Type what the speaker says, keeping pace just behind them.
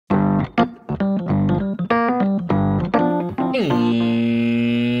And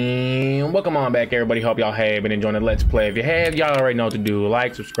welcome on back, everybody. Hope y'all have been enjoying the Let's Play. If you have, y'all already know what to do.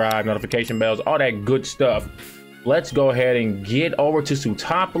 Like, subscribe, notification bells, all that good stuff. Let's go ahead and get over to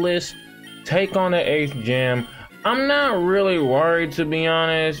Sootopolis, take on the 8th gym. I'm not really worried, to be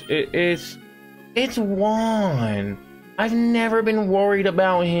honest. It's Juan. I've never been worried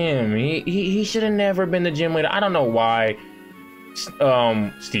about him. He should have never been the gym leader. I don't know why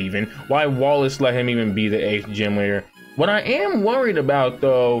why Wallace let him even be the 8th gym leader. What I am worried about,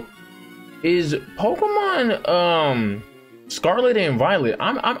 though, is Pokemon Scarlet and Violet.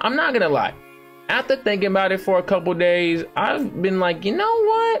 I'm not gonna lie. After thinking about it for a couple days, I've been like, you know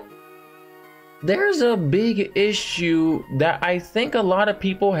what? There's a big issue that I think a lot of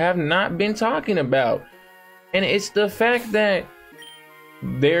people have not been talking about, and it's the fact that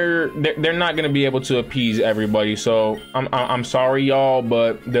they're not gonna be able to appease everybody. So I'm sorry, y'all,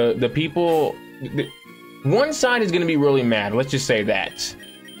 but the people. One side is going to be really mad. Let's just say that.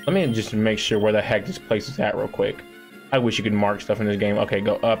 Let me just make sure where the heck this place is at real quick. I wish you could mark stuff in this game. Okay,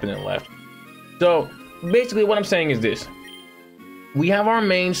 go up and then left. So basically what I'm saying is this. We have our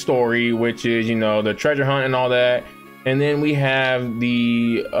main story, which is, you know, the treasure hunt and all that. And then we have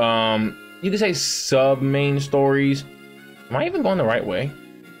the, you could say sub-main stories. Am I even going the right way?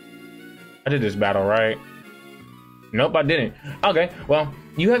 I did this battle, right? Nope, I didn't. Okay, well,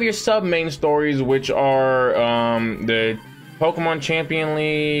 you have your sub-main stories, which are the Pokemon Champion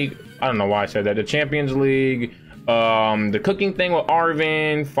League. I don't know why I said that. The Champions League, the cooking thing with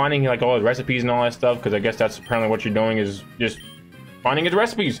Arvin, finding like all his recipes and all that stuff, because I guess that's apparently what you're doing, is just finding his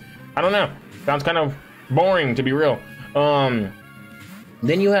recipes. I don't know. Sounds kind of boring, to be real. Then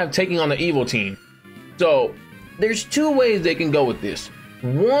you have taking on the evil team. So there's two ways they can go with this.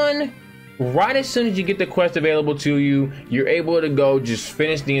 One, right as soon as you get the quest available to you, you're able to go just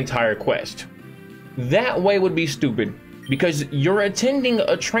finish the entire quest. That way would be stupid, because you're attending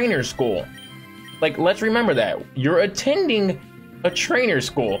a trainer school. Like, let's remember that. You're attending a trainer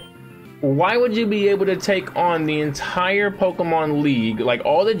school. Why would you be able to take on the entire Pokemon League, like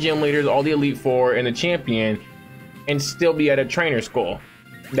all the gym leaders, all the Elite Four, and the champion, and still be at a trainer school?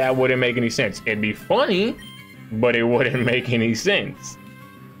 That wouldn't make any sense. It'd be funny, but it wouldn't make any sense.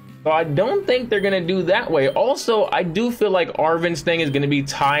 So I don't think they're gonna do that way. Also, I do feel like Arvin's thing is gonna be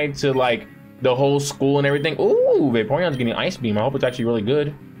tied to like the whole school and everything. Ooh, Vaporeon's getting Ice Beam. I hope it's actually really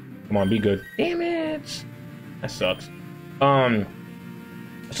good. Come on, be good. Damn it. That sucks.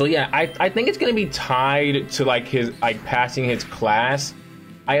 So yeah, I think it's gonna be tied to like his passing his class.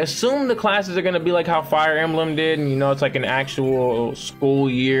 I assume the classes are gonna be like how Fire Emblem did, and you know, it's like an actual school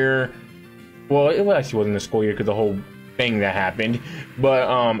year. Well, it actually wasn't a school year because the whole thing that happened, but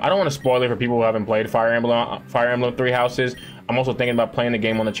I don't want to spoil it for people who haven't played Fire Emblem Three Houses. I'm also thinking about playing the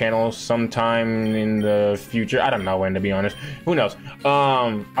game on the channel sometime in the future. I don't know when, to be honest. Who knows?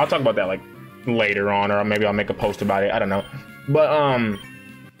 I'll talk about that like later on, or maybe I'll make a post about it. I don't know, but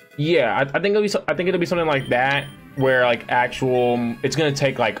yeah, I think it'll be something like that, where like it's gonna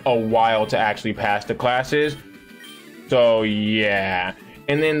take like a while to actually pass the classes. So yeah,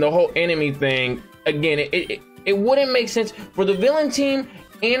 and then the whole enemy thing again, it wouldn't make sense for the villain team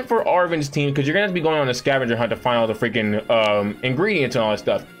and for Arvin's team, because you're gonna have to be going on a scavenger hunt to find all the freaking ingredients and all that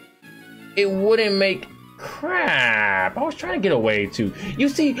stuff. It wouldn't make crap. I was trying to get away too. You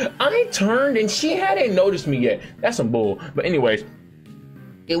see, I turned and she hadn't noticed me yet. That's some bull. But anyways,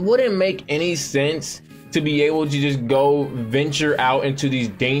 it wouldn't make any sense to be able to just go venture out into these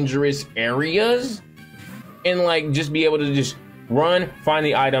dangerous areas and like just be able to just run, find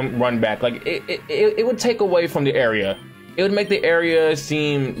the item, run back. Like it would take away from the area. It would make the area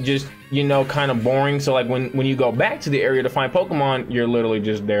seem just, you know, kind of boring. So like when you go back to the area to find Pokemon, you're literally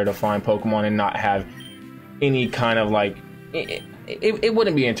just there to find Pokemon and not have any kind of like, it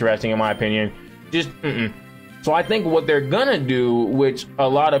wouldn't be interesting in my opinion. Just So I think what they're gonna do, which a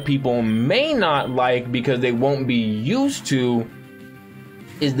lot of people may not like because they won't be used to,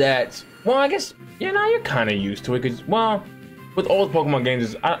 is that, well, I guess, you know, you're kind of used to it, because, well, with old Pokemon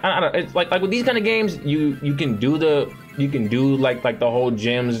games, it's like with these kind of games, you can do like the whole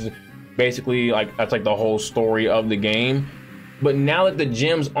gyms, basically, like that's like the whole story of the game. But now that the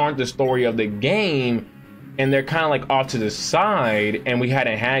gyms aren't the story of the game, and they're kind of like off to the side, and we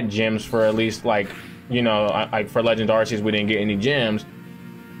hadn't had gyms for at least like, you know, like for Legends Arceus, we didn't get any gyms.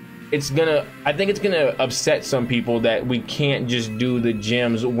 I think it's gonna upset some people that we can't just do the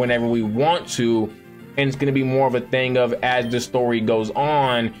gyms whenever we want to. And it's going to be more of a thing of, as the story goes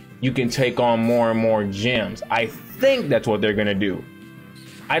on, you can take on more and more gyms. I think that's what they're going to do.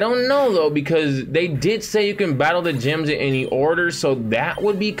 I don't know though, because they did say you can battle the gyms in any order, so that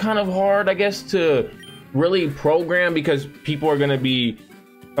would be kind of hard, I guess, to really programmed because people are gonna be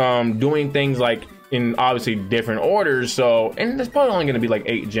doing things like in obviously different orders. So, and there's probably only gonna be like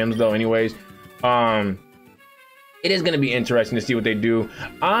 8 gyms though anyways. It is gonna be interesting to see what they do.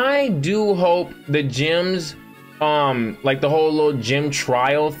 I do hope the gyms, like the whole little gym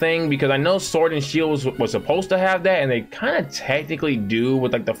trial thing, because I know Sword and Shield was supposed to have that, and they kind of technically do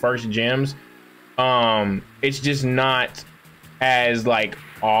with like the first gyms. It's just not as like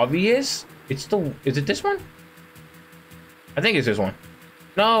obvious. It's the, is it this one? I think it's this one.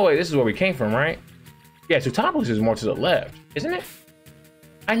 No, wait, this is where we came from, right? Yeah, Sutopolis is more to the left, isn't it?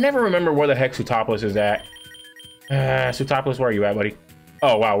 I never remember where the heck Sutopolis is at. Sutopolis, where are you at, buddy?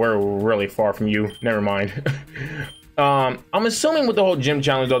 Oh, wow, we're really far from you. Never mind. I'm assuming with the whole gym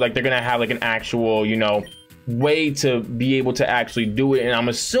challenge, though, like they're gonna have like an actual, you know, way to be able to actually do it. And I'm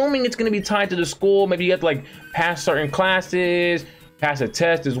assuming it's gonna be tied to the school. Maybe you have to like pass certain classes, pass a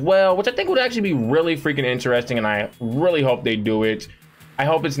test as well, which I think would actually be really freaking interesting. And I really hope they do it. I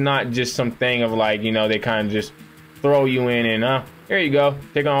hope it's not just some thing of like, you know, they kind of just throw you in and here you go,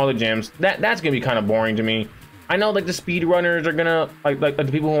 take on all the gyms. That's gonna be kind of boring to me. I know like the speedrunners are gonna like the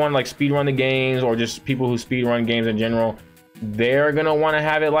people who want to like speedrun the games, or just people who speedrun games in general, they're gonna want to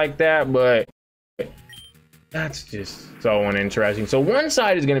have it like that, but that's just so uninteresting. So one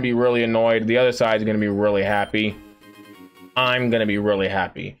side is gonna be really annoyed, the other side is gonna be really happy. I'm gonna be really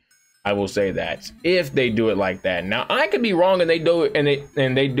happy, I will say that, if they do it like that. Now I could be wrong and they do it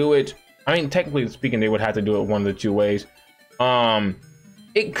and they do it, I mean technically speaking they would have to do it one of the two ways.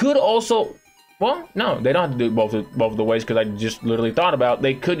 It could also, well, no, they don't have to do it both of the ways, because I just literally thought about,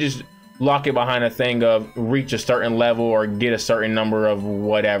 they could just lock it behind a thing of reach a certain level or get a certain number of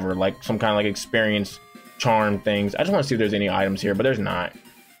whatever, like some kind of like experience charm things. I just want to see if there's any items here, but there's not.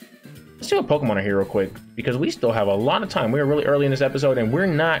 Let's do a Pokemon here real quick, because we still have a lot of time. We're really early in this episode and we're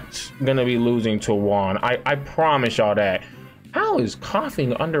not gonna be losing to Hoenn. I promise y'all that. How is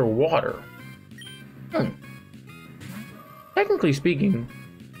coughing underwater? Technically speaking,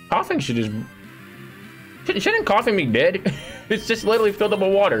 coughing should just, shouldn't coughing be dead? It's just literally filled up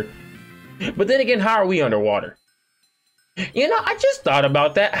with water. But then again, how are we underwater? You know, I just thought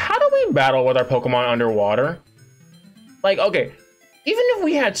about that. How do we battle with our Pokemon underwater? Like, okay, even if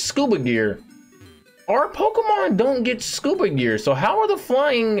we had scuba gear, our Pokemon don't get scuba gear. So how are the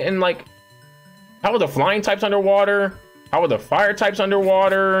flying and like, how are the flying types underwater? How are the fire types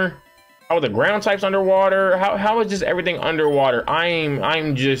underwater? How are the ground types underwater? How is just everything underwater? I'm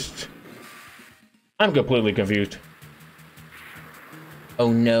completely confused. Oh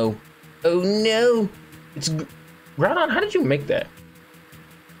no. Oh no. It's Groudon, how did you make that?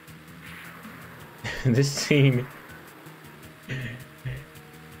 This scene.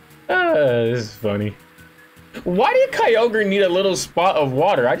 This is funny. Why did Kyogre need a little spot of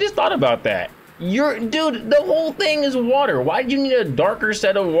water? I just thought about that. Dude, the whole thing is water. Why do you need a darker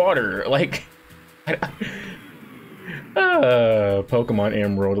set of water? Like, Pokemon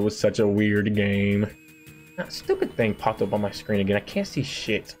Emerald was such a weird game. That stupid thing popped up on my screen again. I can't see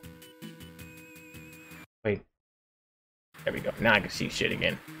shit. Wait. There we go. Now I can see shit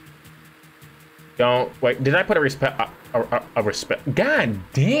again. Don't wait. Did I put a respect? A respect? God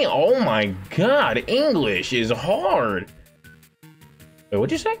damn! Oh my god! English is hard. Wait,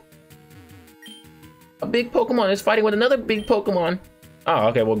 what'd you say? A big Pokemon is fighting with another big Pokemon. Oh,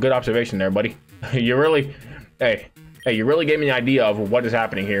 okay. Well, good observation there, buddy. You really, hey, you really gave me an idea of what is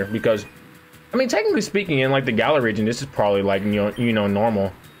happening here. Because, I mean, technically speaking, in like the Galar region, this is probably like you know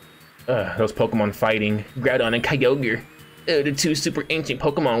normal. Those Pokemon fighting, Groudon and Kyogre. The two super ancient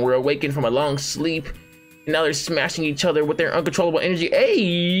Pokemon were awakened from a long sleep, and now they're smashing each other with their uncontrollable energy. Hey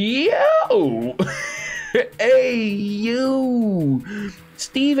yo, hey you.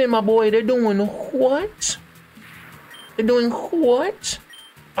 Steven, my boy, they're doing what? They're doing what?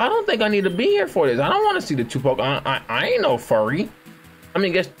 I don't think I need to be here for this. I don't want to see the two Pokemon. I ain't no furry. I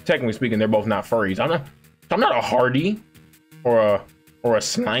mean, I guess technically speaking, they're both not furries. I'm not a hardy or a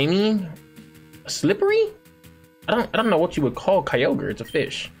slimy, a slippery. I don't know what you would call Kyogre. It's a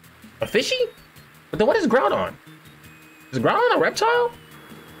fish. A fishy? But then what is Groudon? Is Groudon a reptile?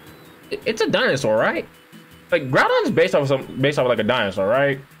 It's a dinosaur, right? Like Groudon's based off of like a dinosaur,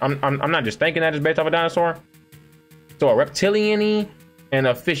 right? I'm not just thinking that it's based off a dinosaur. So a reptilian-y and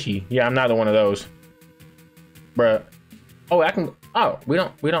a fishy. Yeah, I'm neither one of those. Bruh. Oh, I can. Oh, we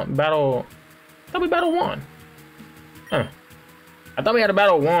don't battle. I thought we battle Hoenn. Huh. I thought we had to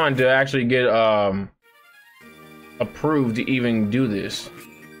battle Hoenn to actually get approved to even do this.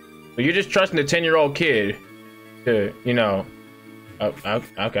 But you're just trusting the 10-year-old kid to, you know. Oh,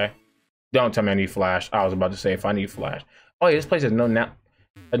 okay. Don't tell me I need flash. I was about to say if I need flash. Oh yeah, this place has no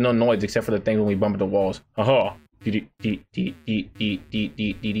There's no noise except for the things when we bump into walls. Haha. Okay,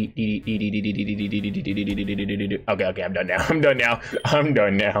 I'm done now. I'm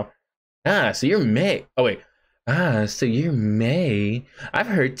done now. Ah, so you're May. Oh wait. Ah, so you're May. I've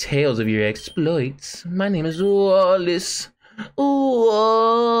heard tales of your exploits. My name is Wallace. Wallace.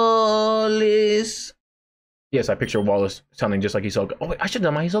 Yes, I picture Wallace sounding just like Hisoka. Oh wait, I should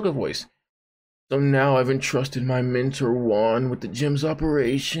have done my Hisoka voice. So now I've entrusted my mentor Hoenn with the gym's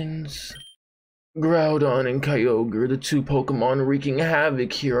operations. Groudon and Kyogre, the two Pokemon wreaking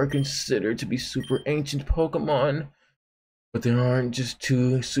havoc here, are considered to be super ancient Pokemon. But there aren't just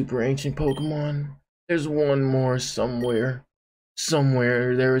two super ancient Pokemon. There's one more somewhere.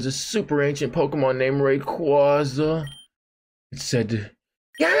 Somewhere there is a super ancient Pokemon named Rayquaza. It said,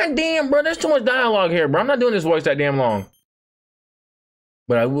 God damn, bro, there's too much dialogue here, bro. I'm not doing this voice that damn long.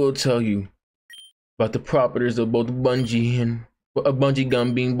 But I will tell you about the properties of both Bungee and a bungee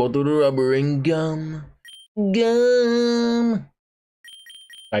gum being both rubber and gum. Gum.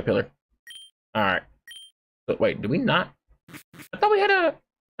 Sky Pillar. Alright. So wait, did we not? I thought we had a...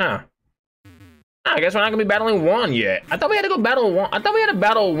 I guess we're not gonna be battling Hoenn yet. I thought we had to go battle Hoenn. I thought we had to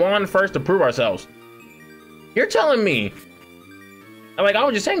battle Hoenn first to prove ourselves. You're telling me... Like, I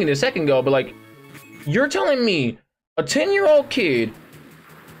was just saying it a second ago, but like... You're telling me a 10-year-old kid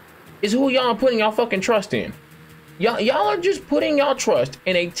is who y'all putting y'all fucking trust in. Y'all are just putting y'all trust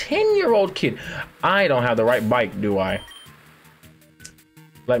in a 10-year-old kid. I don't have the right bike, do I?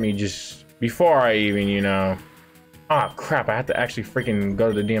 Let me just... Before I even, you know... Ah, crap, I have to actually freaking go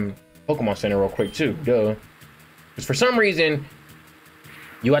to the damn Pokemon Center real quick, too. Duh. Because for some reason,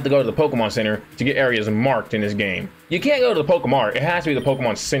 you have to go to the Pokemon Center to get areas marked in this game. You can't go to the Pokemon. It has to be the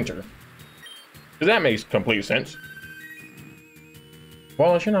Pokemon Center. Because that makes complete sense.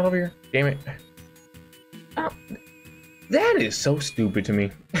 Wallace, you're not over here. Damn it. Oh, that is so stupid to me.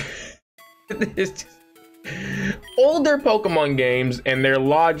 It's just... Older Pokemon games and their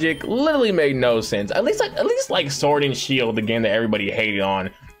logic literally made no sense. At least like Sword and Shield, the game that everybody hated on,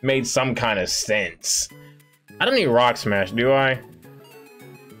 made some kind of sense. I don't need Rock Smash, do I?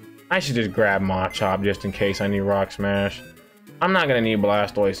 I should just grab Machop just in case I need Rock Smash. I'm not gonna need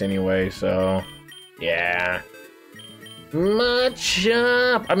Blastoise anyway, so yeah.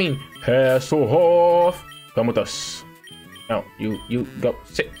 Machop. I mean, Hasselhoff, come with us. No, you go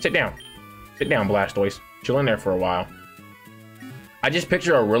sit down. Sit down, Blastoise. Chill in there for a while. I just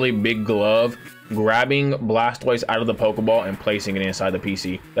picture a really big glove grabbing Blastoise out of the Pokeball and placing it inside the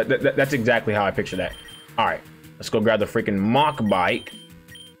PC. That's exactly how I picture that. All right, let's go grab the freaking Mach Bike.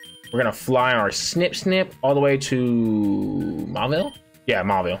 We're gonna fly on our Snip all the way to Mauville? Yeah,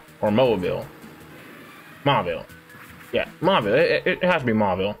 Mauville or Mauville. Mauville. Yeah, Mauville. It has to be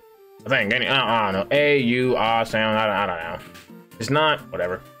Mauville. I think. I don't know. A-U-R sound. I don't know. It's not.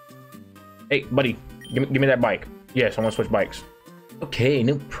 Whatever. Hey, buddy. Give me that bike. Yes, I want to switch bikes. Okay,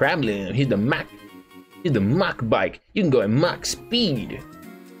 no problem. Here's the Mach bike. You can go at Mach speed.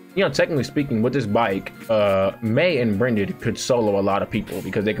 You know, technically speaking, with this bike, May and Brendan could solo a lot of people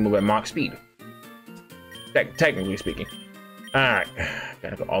because they can move at Mach speed. Technically speaking. Alright.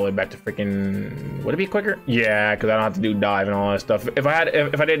 Gotta go all the way back to freaking... Would it be quicker? Yeah, because I don't have to do dive and all that stuff. If I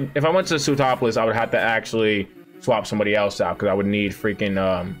went to Sutopolis, I would have to actually swap somebody else out because I would need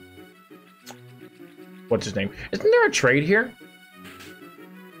freaking what's his name? Isn't there a trade here?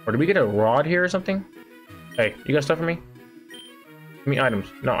 Or did we get a rod here or something? Hey, you got stuff for me? Give me items.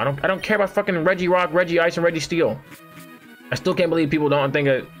 No, I don't care about fucking Regirock, Regice, and Registeel. I still can't believe people don't think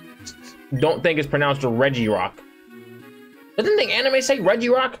it's pronounced Regirock. Doesn't the anime say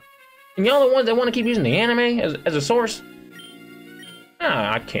Regirock? And y'all the ones that want to keep using the anime as a source?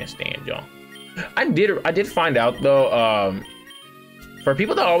 Ah, I can't stand y'all. I did find out though, for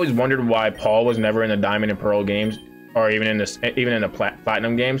people that always wondered why Paul was never in the Diamond and Pearl games, or even in the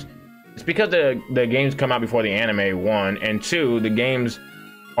Platinum games, it's because the games come out before the anime, 1, and 2, the games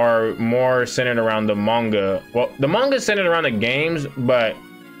are more centered around the manga. Well, the manga is centered around the games, but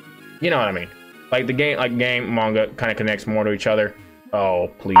you know what I mean. Like the game manga kind of connects more to each other. Oh,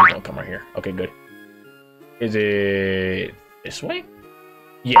 please don't come right here. Okay, good. Is it this way?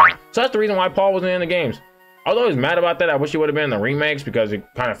 Yeah. So that's the reason why Paul wasn't in the games. I was always mad about that. I wish he would have been in the remakes because it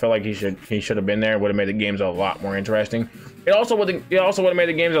kind of felt like he should have been there. It would have made the games a lot more interesting. It also would have made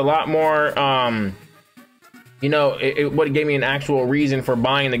the games a lot more. You know, it would have gave me an actual reason for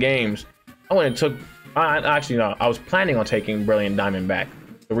buying the games. I went and took. Actually, no. I was planning on taking Brilliant Diamond back.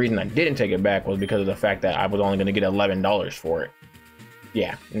 The reason I didn't take it back was because of the fact that I was only going to get $11 for it.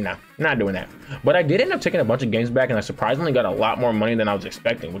 Yeah, no, not doing that. But I did end up taking a bunch of games back, and I surprisingly got a lot more money than I was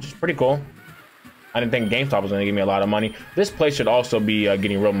expecting, which is pretty cool. I didn't think GameStop was gonna give me a lot of money. This place should also be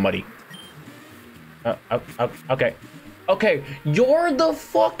getting real muddy. Okay. Okay, you're the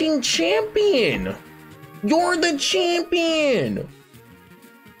fucking champion. You're the champion.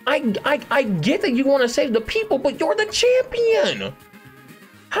 I get that you want to save the people, but you're the champion.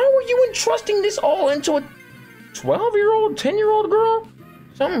 How are you entrusting this all into a 12-year-old, 10-year-old girl?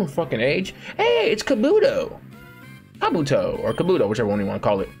 Some fucking age. Hey, it's Kabuto. Kabuto, or Kabuto, whichever one you want to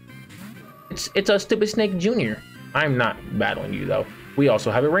call it. It's a Stupid Snake Jr. I'm not battling you, though. We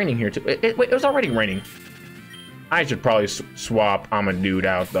also have it raining here, too. Wait, it was already raining. I should probably swap I'm a dude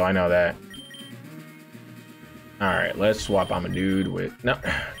out, though. I know that. Alright, let's swap I'm a dude with... No.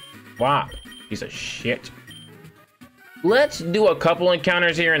 Swap. Piece of shit. Let's do a couple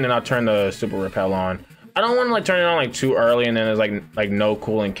encounters here, and then I'll turn the Super Repel on. I don't want to, like, turn it on, like, too early, and then there's, like no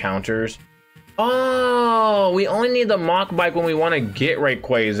cool encounters. Oh, we only need the Mach Bike when we want to get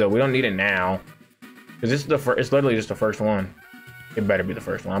Rayquaza. We don't need it now. Because this is the first... It's literally just the first one. It better be the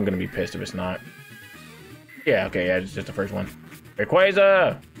first one. I'm going to be pissed if it's not. Yeah, okay, yeah, it's just the first one.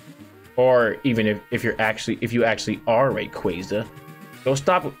 Rayquaza! Or even if you actually are Rayquaza. Go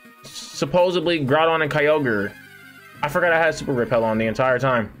stop supposedly Groudon and Kyogre. I forgot I had Super Repel on the entire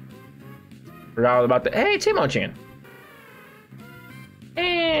time. Forgot all about the... Hey, Timo-chan.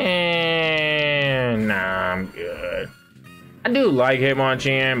 And... Nah, I'm good. I do like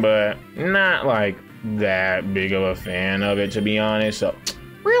Hitmonchan, but not like that big of a fan of it, to be honest. So,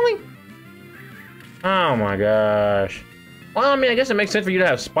 really? Oh my gosh. Well, I mean, I guess it makes sense for you to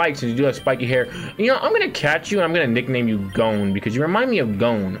have spikes since you do have spiky hair. You know, I'm gonna catch you and I'm gonna nickname you Gone because you remind me of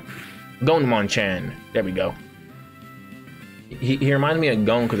Gone. Gonemon-chan. There we go. He reminds me of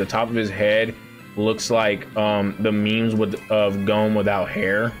Gone because the top of his head looks like the memes of Gone without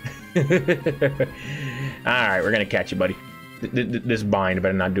hair. Alright, we're gonna catch you, buddy. This bind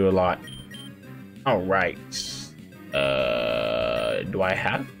better not do a lot. Alright. Do I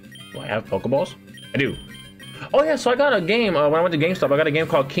have Pokeballs? I do. Oh yeah, so I got a game, when I went to GameStop, I got a game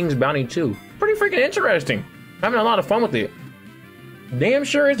called King's Bounty 2. Pretty freaking interesting. I'm having a lot of fun with it. Damn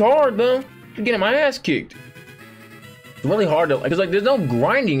sure it's hard though. I'm getting my ass kicked. It's really hard to, because like there's no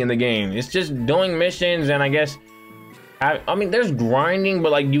grinding in the game. It's just doing missions and I guess, I mean there's grinding,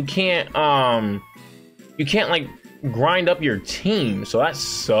 but like you can't like grind up your team. So that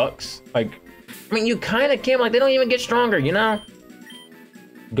sucks. Like, I mean you kind of can, like they don't even get stronger, you know?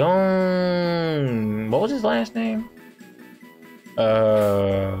 Gone. What was his last name? Put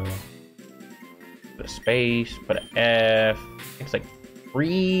a space, put an F. It's like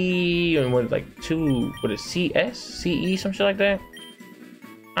 3 and what, like 2, what is CS, CE, some shit like that.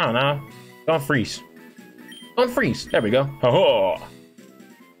 I don't know. Gone freeze. Gone freeze. There we go. Oh.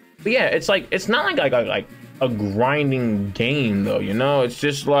 But yeah, it's like it's not like a grinding game though, you know. It's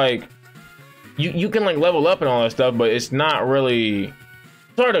just like you can like level up and all that stuff, but it's not really.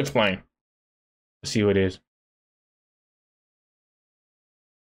 It's hard to explain. Let's see who it is.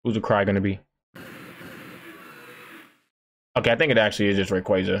 Who's the cry gonna be? Okay, I think it actually is just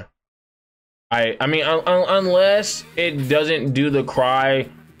Rayquaza. I mean, unless it doesn't do the cry,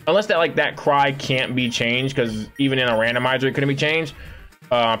 unless that cry can't be changed, because even in a randomizer it couldn't be changed.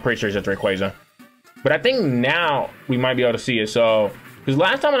 I'm pretty sure it's just Rayquaza. But I think now we might be able to see it. So, because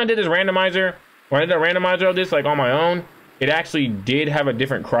last time when I did this randomizer, when I did a randomizer of this like on my own, it actually did have a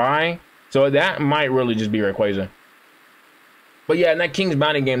different cry. So that might really just be Rayquaza. But yeah, in that King's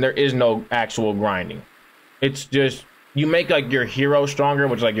Bounty game, there is no actual grinding. It's just, you make like your hero stronger,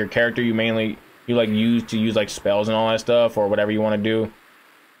 which is like your character you like use to use like spells and all that stuff or whatever you want to do.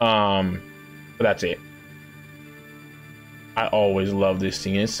 But that's it. I always love this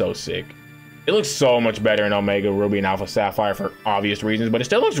scene. It's so sick. It looks so much better in Omega Ruby and Alpha Sapphire for obvious reasons, but it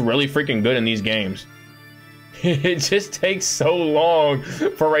still looks really freaking good in these games. It just takes so long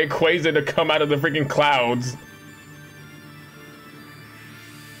for Rayquaza to come out of the freaking clouds.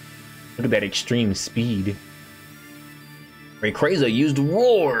 Look at that extreme speed. Rayquaza used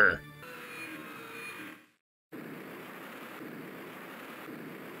Roar.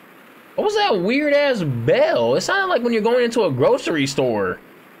 What was that weird ass bell? It sounded like when you're going into a grocery store.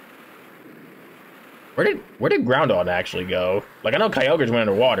 Where did Groudon actually go? Like I know Kyogre's went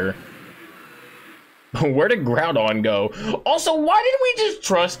underwater. Where did Groudon go? Also, why did we just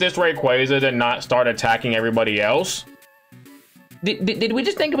trust this Rayquaza to not start attacking everybody else? Did we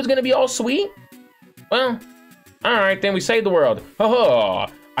just think it was gonna be all sweet? Well, alright, then we saved the world. Haha!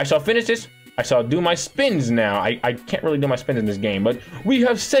 I shall finish this. I shall do my spins now. I can't really do my spins in this game, but we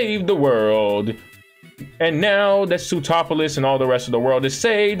have saved the world. And now that Sutopolis and all the rest of the world is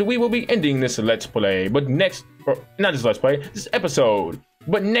saved, we will be ending this Let's Play. But next, or not this Let's Play, this episode.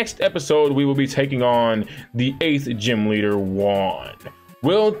 But next episode, we will be taking on the 8th gym leader, Hoenn.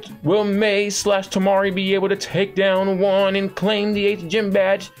 Will May/Tamari be able to take down Hoenn and claim the 8th gym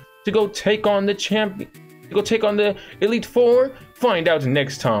badge to go take on the champion, to go take on the Elite Four? Find out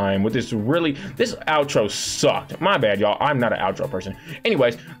next time with this outro sucked. My bad, y'all. I'm not an outro person.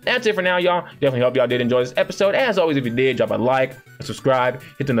 Anyways, that's it for now, y'all. Definitely hope y'all did enjoy this episode. As always, if you did, drop a like, subscribe,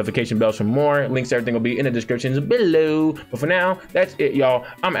 hit the notification bells for more. Links to everything will be in the descriptions below. But for now, that's it, y'all.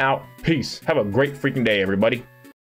 I'm out. Peace. Have a great freaking day, everybody.